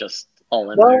letters, just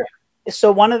all in there.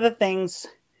 So one of the things,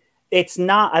 it's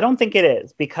not. I don't think it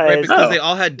is because they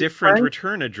all had different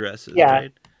return addresses. Yeah.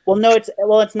 Right? Well, no,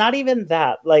 it's not even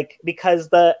that. Like, because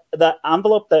the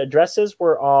envelope, the addresses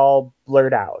were all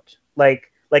blurred out. Like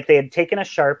they had taken a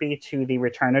Sharpie to the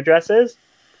return addresses.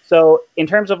 So in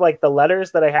terms of like the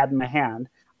letters that I had in my hand,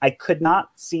 I could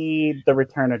not see the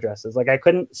return addresses. Like I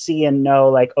couldn't see and know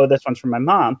like, oh, this one's from my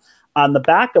mom. On the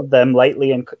back of them,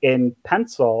 lightly in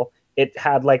pencil, it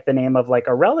had like the name of like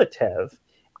a relative.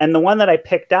 And the one that I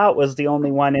picked out was the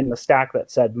only one in the stack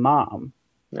that said mom.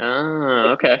 Oh,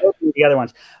 okay. The other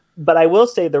ones. But I will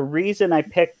say the reason I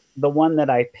picked the one that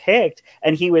I picked,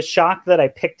 and he was shocked that I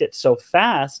picked it so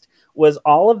fast, was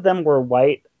all of them were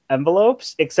white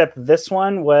envelopes, except this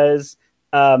one was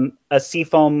a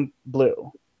seafoam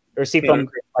blue. Or seafoam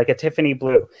green, like a Tiffany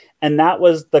blue. And that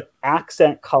was the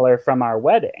accent color from our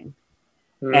wedding.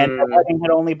 And the wedding had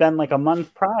only been like a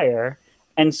month prior.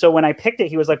 And so when I picked it,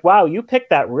 he was like, wow, you picked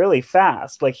that really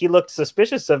fast. Like he looked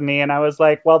suspicious of me. And I was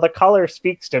like, well, the color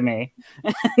speaks to me.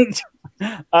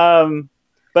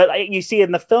 But you see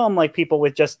in the film, like people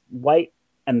with just white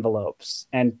envelopes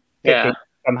and picking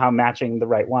somehow matching the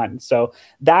right one. So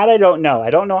that I don't know.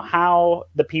 I don't know how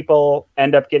the people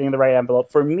end up getting the right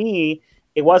envelope. For me,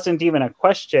 it wasn't even a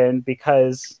question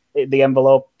because the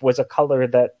envelope was a color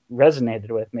that resonated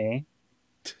with me.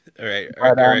 All right,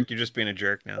 Eric, you're just being a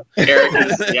jerk now. Eric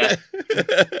is, yeah.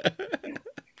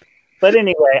 But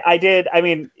anyway, I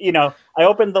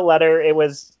opened the letter. It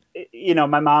was,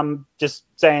 my mom just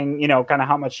saying, kind of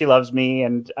how much she loves me.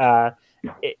 And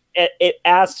it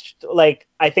asked, like,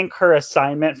 I think her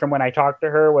assignment from when I talked to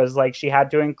her was like, she had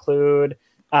to include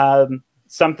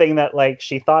something that like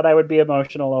she thought I would be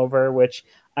emotional over, which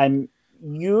I'm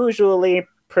usually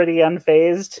pretty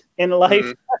unfazed in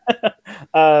life.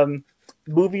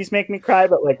 Movies make me cry,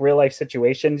 but like real life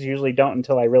situations usually don't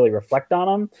until I really reflect on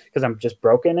them because I'm just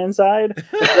broken inside.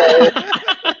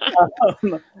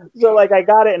 So like I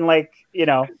got it and like,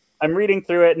 I'm reading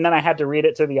through it and then I had to read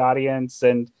it to the audience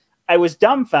and I was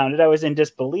dumbfounded. I was in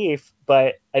disbelief,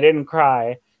 but I didn't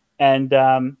cry. And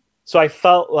so I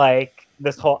felt like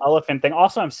this whole elephant thing.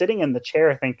 Also, I'm sitting in the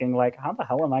chair thinking, like, how the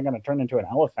hell am I going to turn into an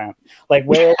elephant? Like,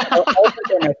 where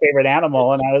elephants are my favorite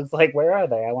animal, and I was like, where are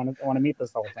they? I want to meet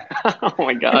this elephant. Oh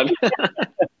my god!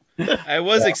 I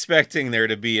was expecting there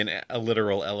to be a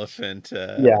literal elephant.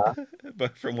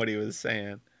 But from what he was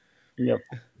saying. Yep.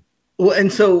 Well,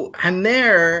 and so I'm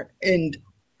there, and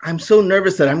I'm so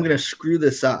nervous that I'm going to screw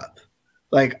this up.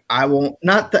 Like, I won't.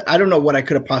 Not that I don't know what I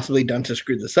could have possibly done to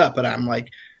screw this up, but I'm like,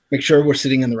 make sure we're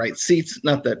sitting in the right seats.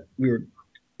 Not that we were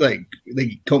like,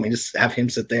 they told me to have him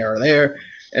sit there or there.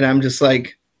 And I'm just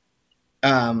like,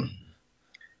 I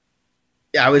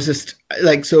was just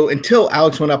like, so until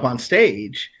Alex went up on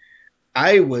stage,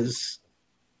 I was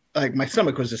like, my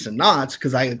stomach was just in knots.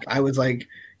 Cause I was like,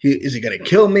 is he going to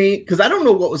kill me? Cause I don't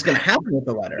know what was going to happen with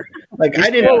the letter. Like I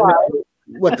didn't know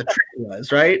what the trick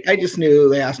was, right? I just knew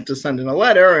they asked to send in a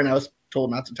letter and I was told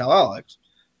not to tell Alex.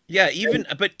 Yeah,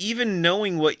 even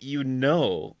knowing what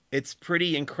it's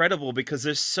pretty incredible because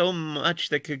there's so much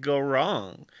that could go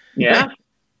wrong. Yeah.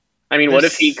 I mean, what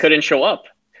if he couldn't show up?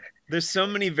 There's so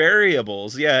many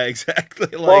variables. Yeah,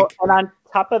 exactly. Well, and on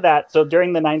top of that, so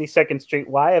during the 92nd Street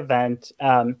Y event,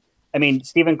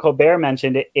 Stephen Colbert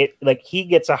mentioned it like he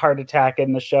gets a heart attack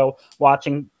in the show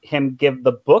watching him give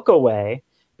the book away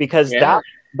because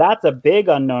that's a big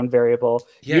unknown variable.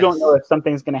 Yes. You don't know if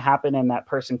something's going to happen and that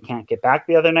person can't get back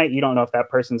the other night. You don't know if that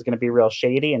person's going to be real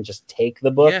shady and just take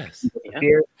the book Yes. and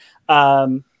disappear.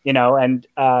 You know, and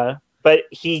but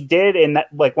he did in that,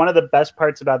 like, one of the best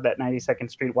parts about that 92nd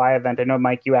Street Y event. I know,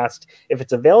 Mike, you asked if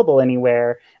it's available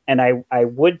anywhere, and I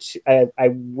wish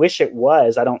it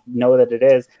was. I don't know that it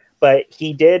is, but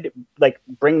he did like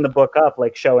bring the book up,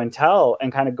 like show and tell,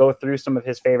 and kind of go through some of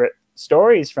his favorite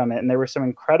stories from it. And there were some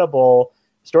incredible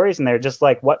stories in there. Just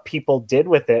like what people did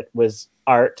with it was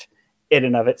art in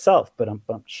and of itself. But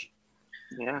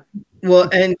Yeah. Well,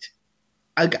 and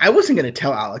I wasn't gonna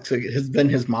tell Alex. Like, then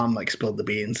his mom like spilled the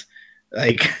beans,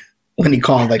 like when he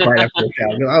called like right after the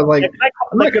show. I was like,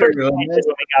 I'm not gonna ruin this.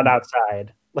 When we got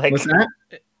outside, like, what's that?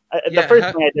 The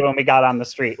first thing I did when we got on the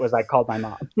street was I called my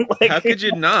mom. How could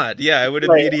you not? Yeah, I would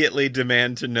immediately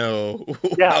demand to know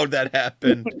how that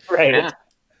happened. Right.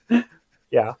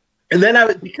 Yeah. And then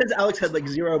because Alex had like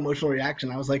zero emotional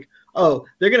reaction, I was like, oh,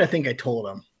 they're gonna think I told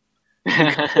him.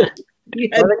 But you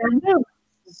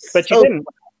didn't.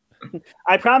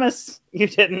 I promise you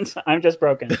didn't. I'm just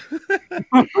broken.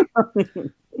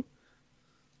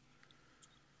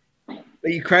 But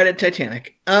you cried at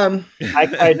Titanic. I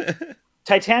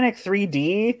Titanic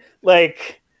 3D,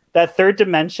 like that third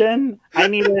dimension. I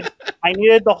needed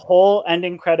the whole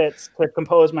ending credits to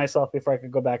compose myself before I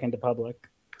could go back into public.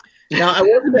 Now I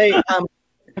will say,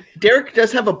 Derek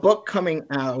does have a book coming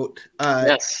out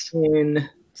in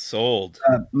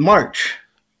March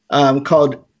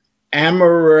called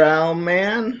Amoral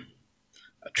Man,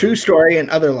 A True Story and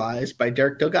Other Lies by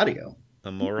Derek DelGaudio.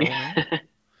 Amoral Man?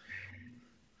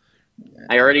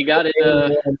 I already got it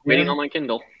waiting on my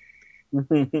Kindle.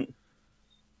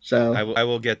 So I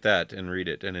will get that and read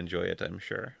it and enjoy it, I'm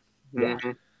sure. Yeah.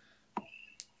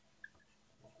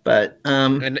 But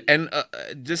and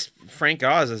just Frank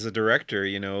Oz as a director,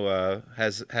 you know,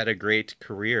 has had a great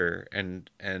career and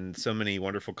so many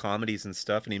wonderful comedies and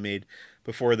stuff. And he made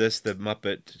before this the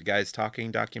Muppet Guys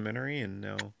Talking documentary, and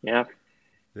now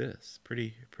this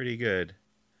pretty good.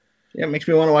 Yeah, it makes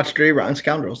me want to watch Dirty Rotten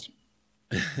Scoundrels.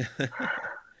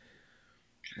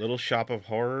 Little Shop of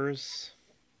Horrors.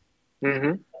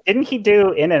 Mm-hmm. Didn't he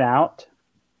do In and Out?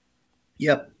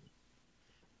 Yep.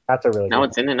 That's a really now good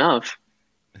it's one. In and of.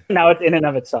 Now it's in and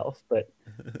of itself, but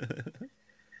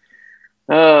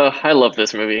I love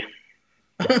this movie.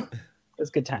 It's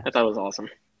good time. I thought it was awesome.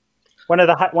 One of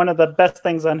the best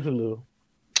things on Hulu.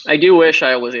 I do wish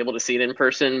I was able to see it in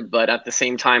person, but at the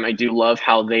same time, I do love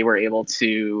how they were able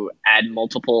to add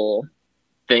multiple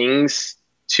things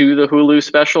to the Hulu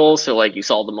special. So like you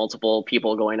saw the multiple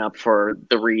people going up for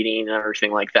the reading and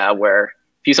everything like that, where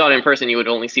if you saw it in person, you would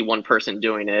only see one person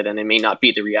doing it, and it may not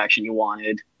be the reaction you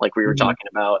wanted, like we were talking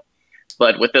about.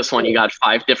 But with this one, you got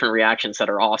 5 different reactions that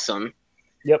are awesome.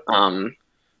 Yep.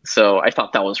 So I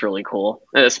thought that was really cool,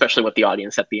 especially with the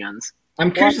audience at the end.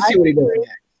 I'm curious to see what he does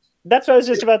next. That's what I was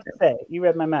just about to say. You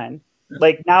read my mind.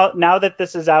 Like now that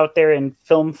this is out there in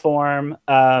film form,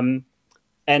 and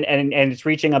it's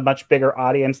reaching a much bigger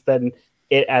audience than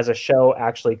it as a show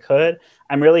actually could,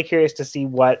 I'm really curious to see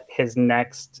what his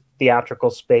next theatrical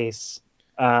space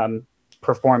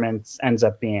performance ends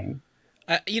up being.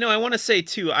 I want to say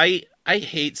too, I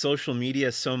hate social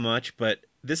media so much, but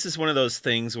this is one of those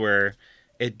things where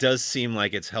it does seem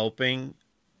like it's helping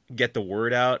get the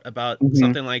word out about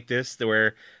something like this,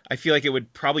 where I feel like it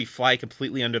would probably fly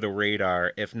completely under the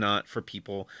radar if not for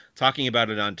people talking about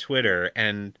it on Twitter.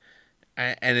 And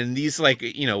in these, like,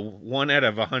 1 out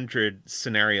of 100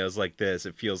 scenarios like this,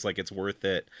 it feels like it's worth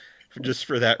it just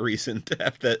for that reason, to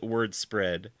have that word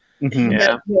spread.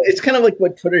 Yeah. It's kind of like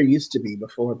what Twitter used to be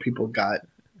before people got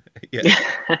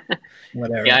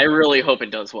whatever. Yeah, I really hope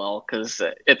it does well, because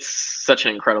it's such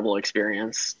an incredible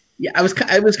experience. Yeah, I was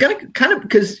gonna kind of,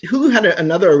 because Hulu had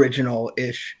another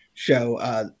original-ish show,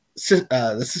 the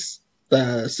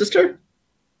Sister.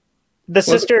 The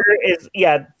Sister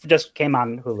just came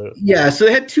on Hulu. Yeah, so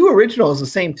they had 2 originals at the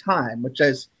same time, which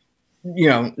is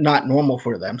not normal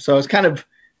for them. So I was kind of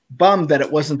bummed that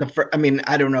it wasn't the first. I mean,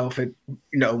 I don't know if it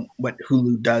what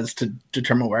Hulu does to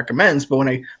determine what recommends, but when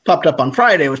I popped up on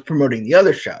Friday, I was promoting the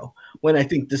other show, when I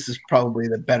think this is probably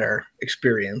the better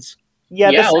experience. Yeah,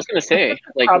 I was gonna say,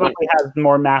 like, probably has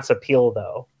more mass appeal,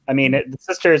 though. I mean, The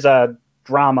Sister's a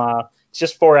drama. It's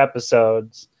just 4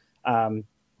 episodes,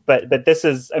 but this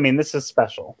is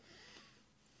special.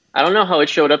 I don't know how it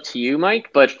showed up to you, Mike,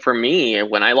 but for me,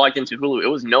 when I logged into Hulu, it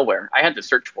was nowhere. I had to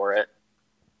search for it.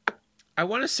 I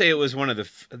want to say it was one of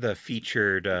the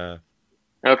featured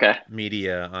okay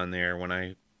media on there when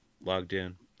I logged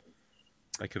in.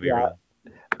 I could be wrong.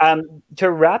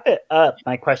 To wrap it up,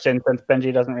 my question, since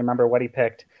Benji doesn't remember what he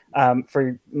picked,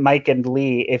 for Mike and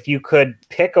Lee, if you could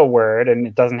pick a word, and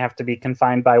it doesn't have to be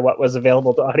confined by what was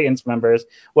available to audience members,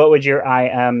 what would your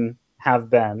IM have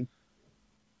been?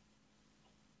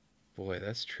 Boy,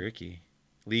 that's tricky.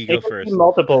 Lee, It go could first. be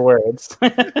multiple words.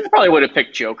 Probably would have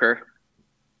picked Joker.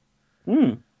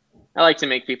 Hmm. I like to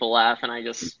make people laugh, and I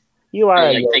You are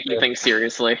don't a like taking Joker. things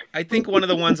seriously. I think one of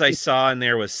the ones I saw in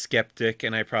there was Skeptic,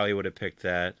 and I probably would have picked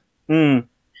that. Hmm.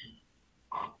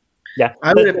 Yeah.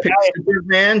 I would have picked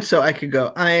Superman so I could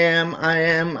go, I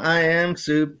am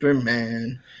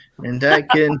Superman, and I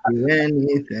can do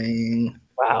anything.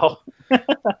 Wow.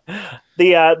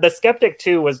 The skeptic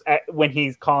too was when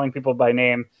he's calling people by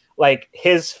name, like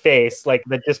his face, like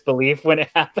the disbelief when it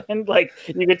happened, like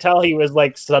you could tell he was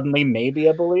like suddenly maybe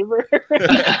a believer.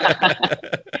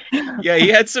 Yeah, he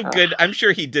had some good. I'm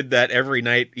sure he did that every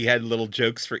night. He had little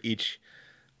jokes for each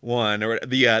one, or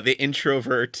the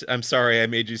introvert. I'm sorry, I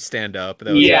made you stand up.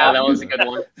 That was Yeah, that was a good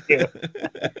one.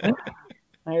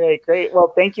 All right, great.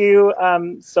 Well, thank you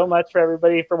so much for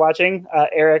everybody for watching.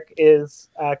 Eric is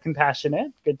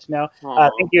compassionate. Good to know.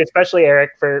 Thank you, especially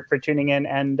Eric, for tuning in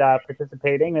and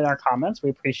participating in our comments. We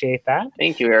appreciate that.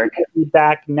 Thank you, Eric. We'll be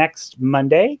back next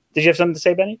Monday. Did you have something to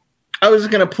say, Benny? I was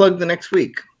going to plug the next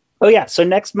week. Oh, yeah. So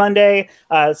next Monday,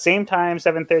 same time,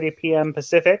 7:30 p.m.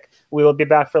 Pacific, we will be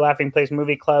back for Laughing Place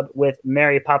Movie Club with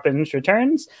Mary Poppins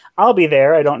Returns. I'll be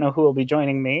there. I don't know who will be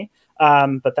joining me.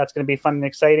 But that's going to be fun and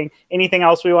exciting. Anything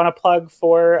else we want to plug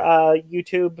for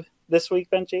YouTube this week,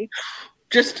 Benji?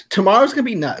 Just tomorrow's going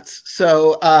to be nuts.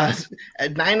 So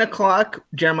at 9 o'clock,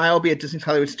 Jeremiah will be at Disney's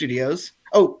Hollywood Studios.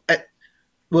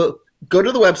 Well, go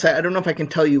to the website. I don't know if I can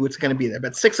tell you what's going to be there,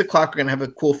 but 6 o'clock, we're going to have a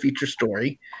cool feature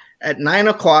story. At 9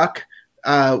 o'clock,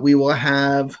 we will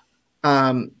have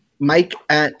Mike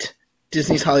at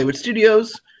Disney's Hollywood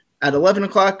Studios. At 11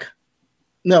 o'clock,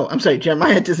 no, I'm sorry,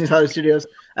 Jeremiah at Disney's Hollywood Studios.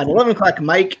 At 11 o'clock,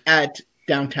 Mike at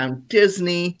Downtown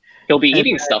Disney. He'll be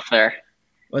eating stuff there.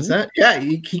 What's that? Yeah,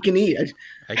 he can eat.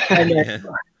 I can.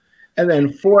 And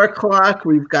then 4 o'clock,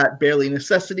 we've got Barely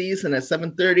Necessities. And at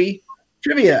 7:30,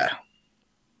 Trivia.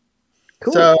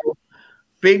 Cool. So,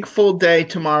 big full day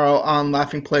tomorrow on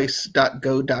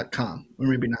laughingplace.go.com. Or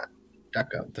maybe not.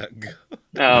 .go.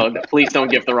 Oh, please don't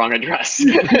give the wrong address.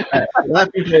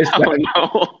 Laughingplace.go. Oh,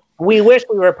 no. We wish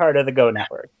we were part of the Go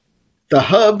Network. The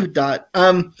hub.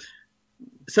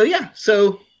 So, yeah.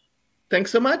 So, thanks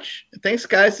so much. Thanks,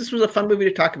 guys. This was a fun movie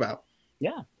to talk about.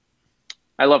 Yeah.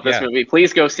 I love this movie.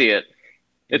 Please go see it.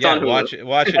 It's on Hulu.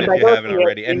 Watch it if you haven't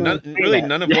already. And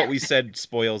none of what we said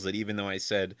spoils it, even though I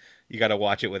said you got to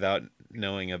watch it without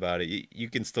knowing about it. You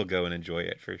can still go and enjoy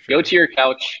it for sure. Go to your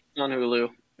couch on Hulu.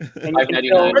 And you can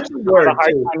still have a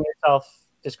hard time yourself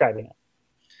describing it.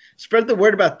 Spread the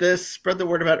word about this. Spread the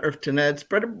word about Earth to Ned.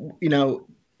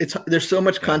 There's so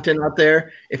much content out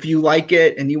there. If you like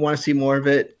it and you want to see more of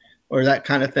it or that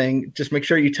kind of thing, just make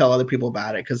sure you tell other people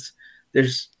about it because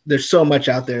there's so much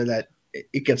out there that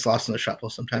it gets lost in the shuffle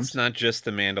sometimes. It's not just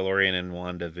The Mandalorian and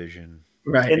WandaVision.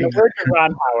 Right. In the words of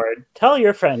Ron Howard, tell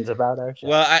your friends about our show.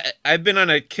 Well, I've been on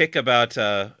a kick about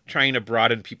trying to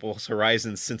broaden people's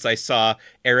horizons since I saw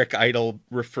Eric Idle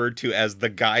referred to as the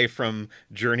guy from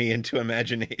Journey into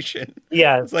Imagination.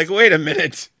 Yeah. It's like, wait a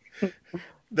minute.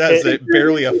 That's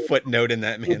barely a footnote in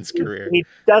that man's career. He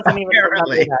doesn't even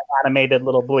remember that animated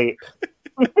little bleep.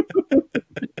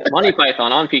 Monty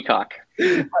Python on Peacock.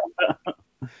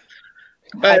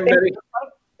 Bye, everybody.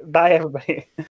 Bye, everybody.